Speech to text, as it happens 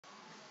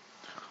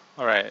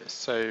Alright,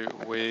 so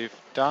we've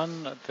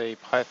done the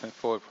Python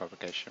forward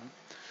propagation,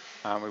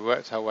 and we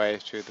worked our way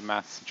through the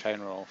maths and chain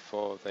rule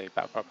for the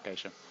back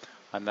propagation,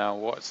 and now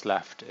what's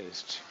left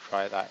is to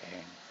try that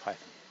in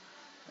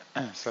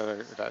Python. So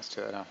let's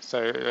do that now.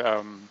 So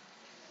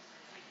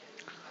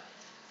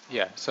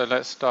so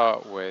let's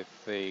start with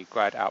the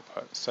grad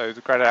output. So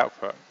the grad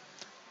output,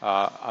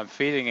 I'm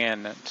feeding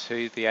in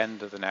to the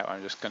end of the net.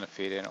 I'm just going to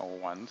feed in all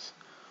ones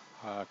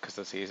because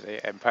that's easy.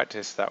 In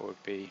practice, that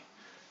would be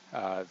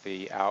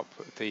the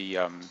output, the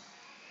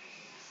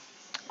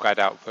grad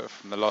output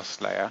from the loss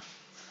layer,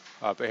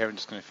 but here I'm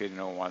just going to feed in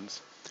all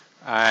ones,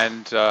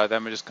 and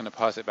then we're just going to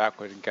pass it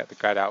backward and get the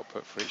grad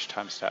output for each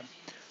time step.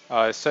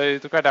 So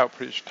the grad output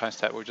for each time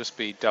step will just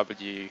be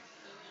W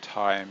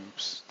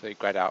times the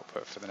grad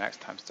output for the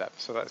next time step,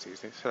 so that's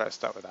easy. So let's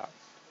start with that.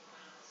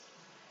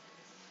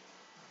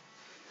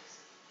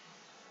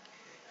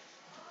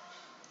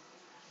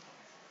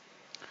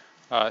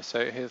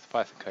 So here's the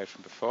Python code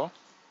from before,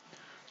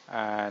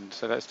 and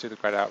so let's do the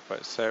grad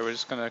output. So we're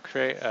just going to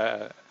create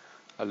a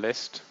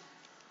list,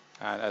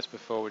 and as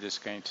before we're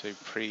just going to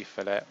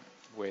pre-fill it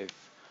with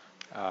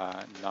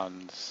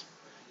nones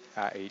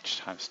at each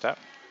time step.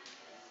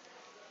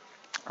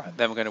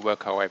 Then we're going to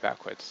work our way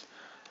backwards.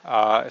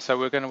 So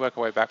we're going to work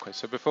our way backwards.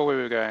 So before we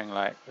were going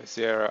like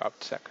 0 up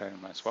to setclone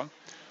 -1,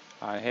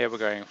 and here we're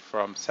going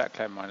from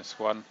setclone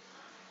 -1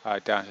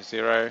 down to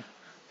 0.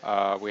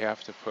 We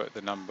have to put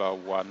the number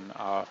 1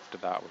 after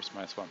that, which is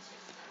 -1,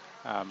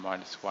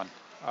 -1.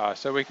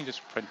 So we can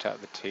just print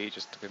out the t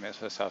just to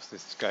convince ourselves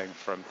this is going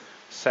from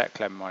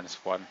setclone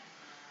 -1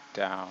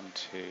 down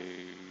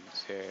to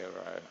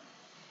 0.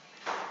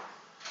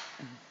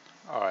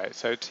 Alright,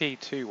 so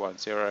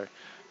T210,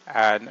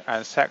 and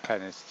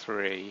setclone is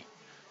 3,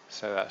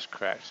 so that's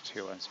correct,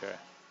 210.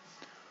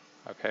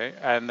 Okay,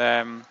 and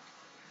then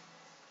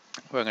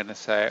we're going to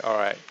say,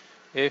 alright,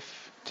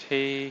 if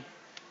T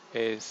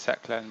is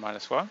setclone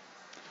 -1,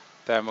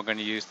 then we're going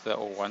to use the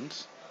all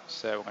ones.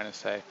 So we're going to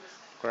say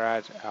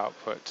grad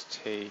output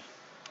T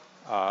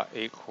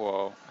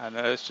equal, and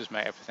let's just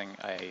make everything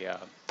a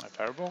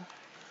variable.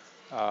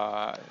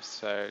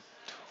 So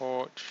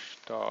torch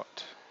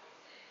dot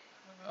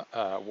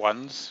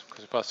ones,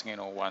 because we're passing in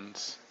all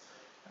ones,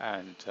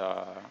 and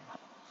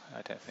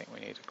I don't think we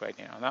need a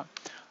gradient on that.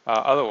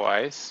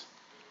 Otherwise,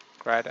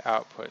 grad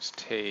outputs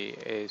T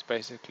is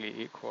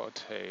basically equal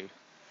to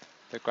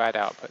the grad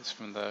outputs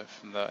from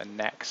the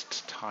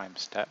next time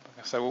step.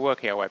 So we're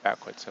working our way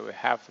backwards, so we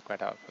have the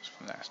grad outputs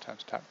from the next time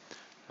step,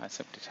 and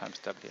simply times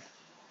W.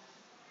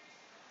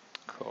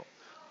 Cool.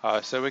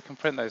 So we can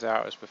print those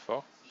out as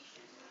before.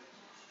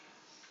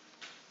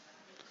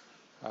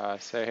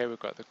 So here we've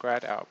got the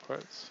grad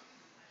outputs,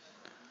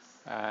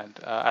 and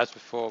as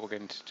before we're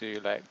going to do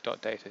like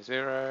dot data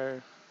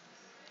 0,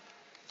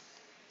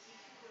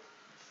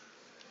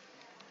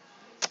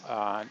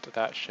 and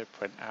that should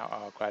print out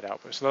our grad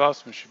output. So the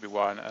last one should be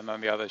 1, and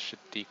then the others should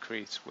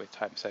decrease with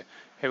time. So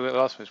here the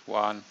last one is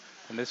 1,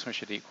 and this one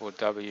should equal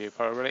W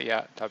probably.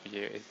 Yeah,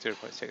 W is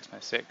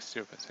 0.696,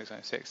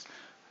 0.696,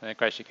 and it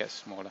gradually gets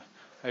smaller.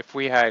 If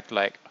we had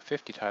like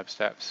 50 time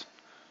steps,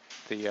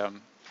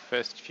 the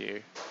first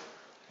few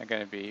are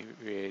going to be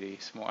really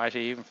small.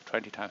 Actually, even for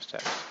 20 time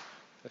steps,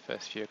 the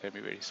first few are going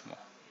to be really small.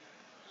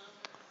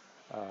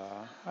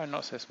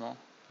 Not so small,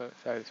 but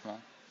fairly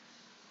small.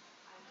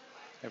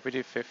 If we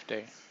do 50,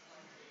 it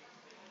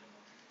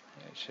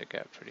should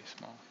get pretty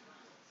small.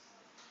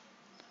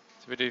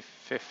 So if we do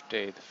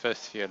 50, the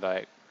first few are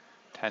like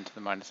 10 to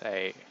the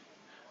 -8,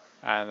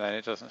 and then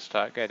it doesn't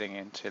start getting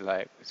into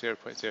like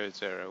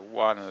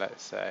 0.001,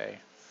 let's say,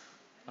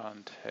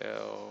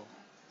 until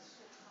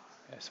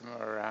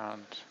somewhere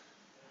around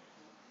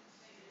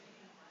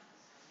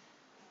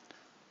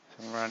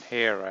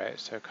here, right?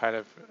 So kind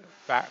of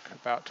back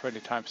about 20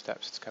 time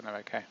steps, it's kind of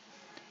okay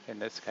in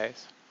this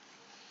case.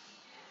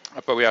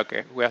 But we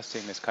are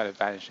seeing this kind of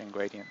vanishing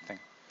gradient thing.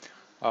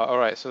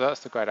 Alright, so that's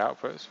the grad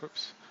outputs.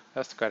 Whoops,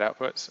 that's the grad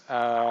outputs.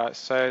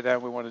 So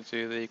then we want to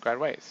do the grad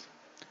weights.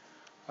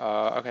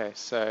 Okay,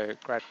 so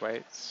grad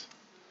weights.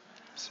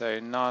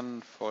 So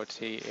none for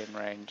T in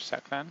range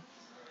setclone.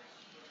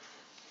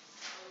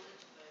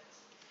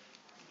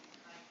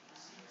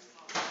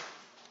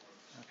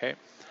 Okay,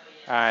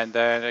 and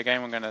then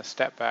again we're going to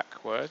step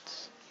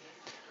backwards.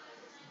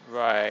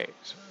 Right,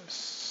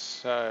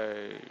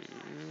 so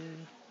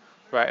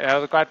now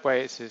the grad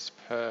weights is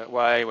per,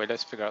 well anyway,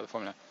 let's figure out the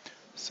formula.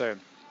 So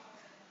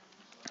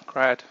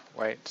grad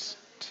weights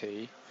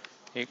T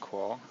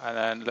equal, and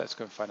then let's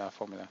go and find our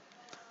formula.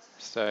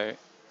 So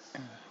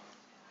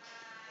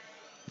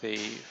the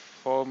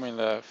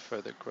formula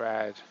for the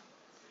grad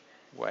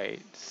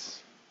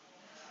weights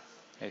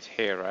is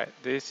here, right?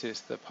 This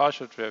is the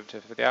partial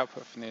derivative of the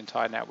output from the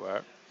entire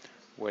network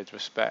with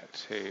respect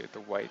to the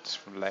weights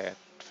from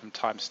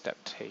time step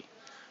T,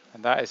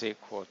 and that is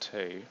equal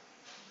to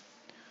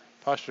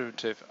partial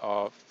derivative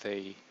of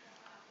the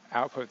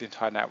output of the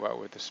entire network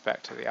with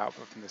respect to the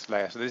output from this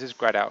layer. So this is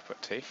grad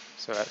output T,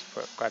 so let's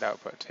put grad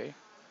output T.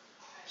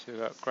 So we've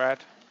got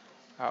grad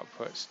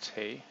outputs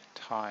T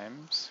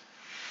times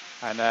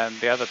And then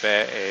the other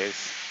bit is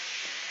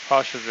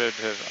partial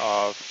derivative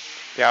of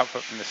the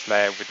output from this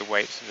layer with the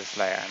weights of this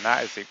layer, and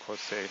that is equal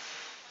to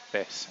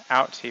this,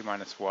 out t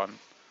minus 1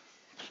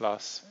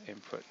 plus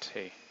input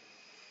t.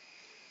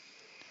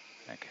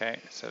 Okay,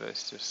 so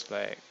let's just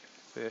like,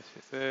 this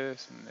is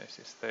this, and this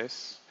is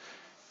this.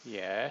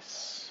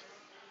 Yes.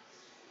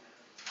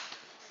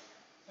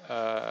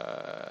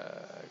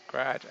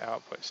 Grad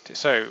outputs t.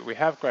 So we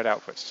have grad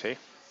outputs t,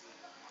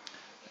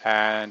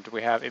 and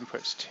we have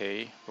inputs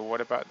t, but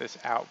what about this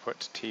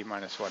output t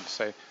minus 1?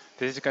 So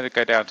this is going to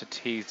go down to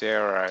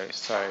t0,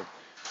 so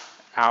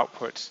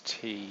outputs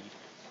t,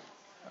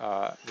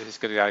 this is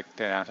going to go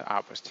down to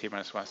outputs t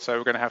minus 1. So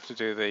we're going to have to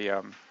do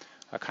the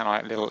a kind of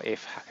like little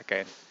if hack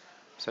again.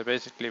 So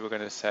basically we're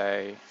going to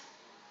say,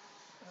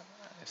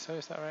 so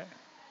is that right?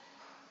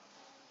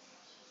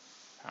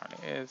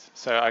 Apparently it is.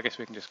 So I guess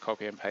we can just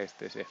copy and paste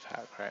this if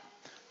hack, right?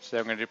 So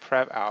I'm going to do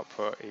prep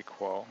output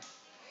equal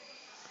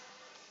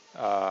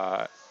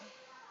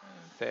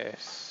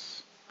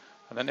this.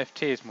 And then if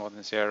t is more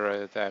than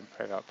 0, then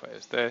prep output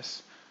is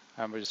this.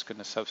 And we're just going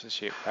to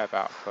substitute prep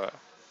output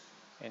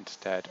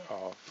instead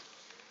of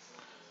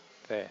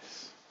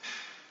this.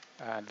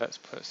 And let's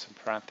put some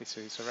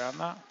parentheses around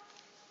that.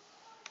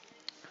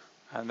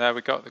 And there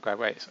we got the grad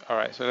weights.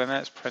 Alright, so then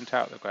let's print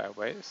out the grad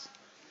weights.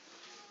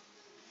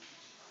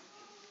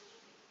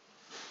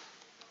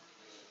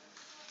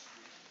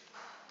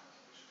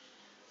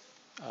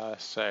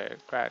 So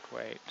grad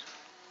weight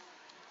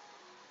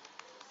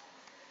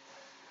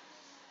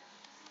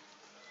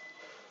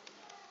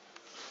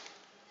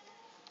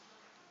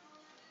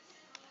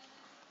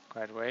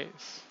grad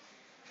weights.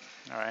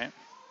 Alright,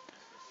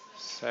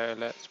 so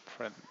let's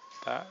print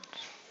that.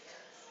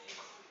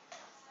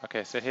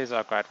 Okay, so here's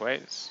our grad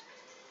weights.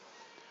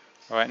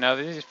 Alright, now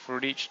this is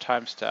for each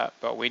time step,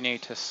 but we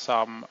need to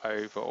sum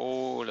over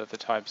all of the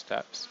time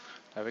steps.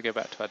 Now we go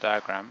back to our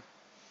diagram.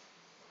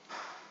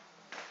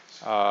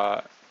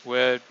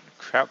 We're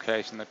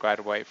calculating the grad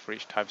weight for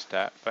each time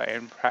step, but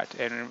in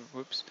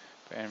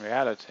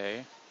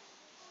reality,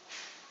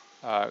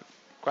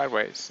 grad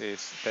weights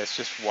is there's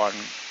just one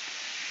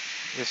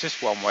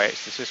weight,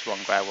 there's just one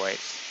grad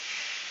weights.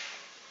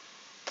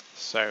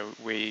 So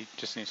we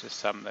just need to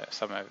sum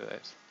over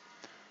those.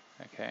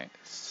 Okay,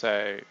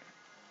 so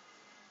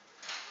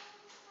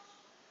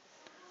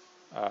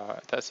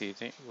that's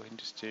easy. We can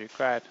just do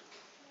grad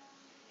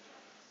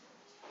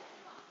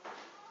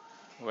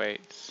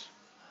weights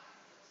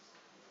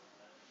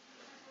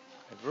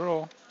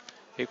overall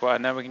equal,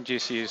 and then we can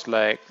just use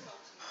like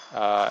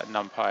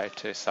numpy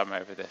to sum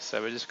over this.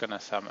 So we're just going to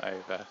sum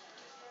over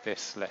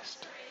this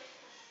list.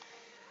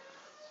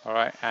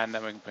 Alright, and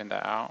then we can print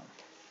that out.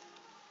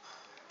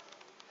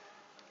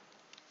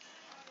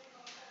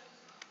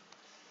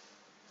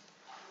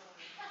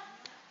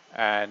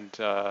 And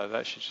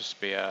that should just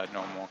be a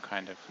normal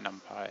kind of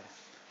numpy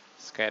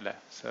scalar.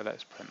 So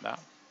let's print that.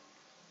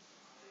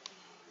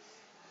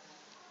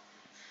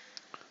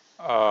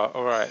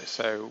 Alright,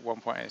 so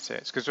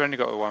 1.86, because we've only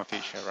got the one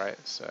feature, right?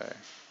 So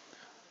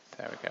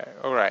there we go.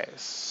 Alright,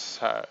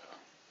 so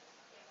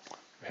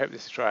I hope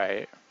this is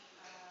right.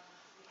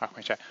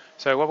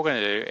 So what we're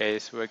going to do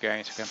is we're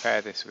going to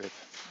compare this with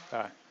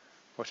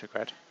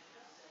AutoGrad.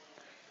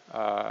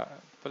 But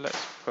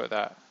let's put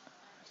that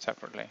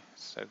separately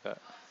so that,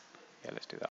 yeah, let's do that.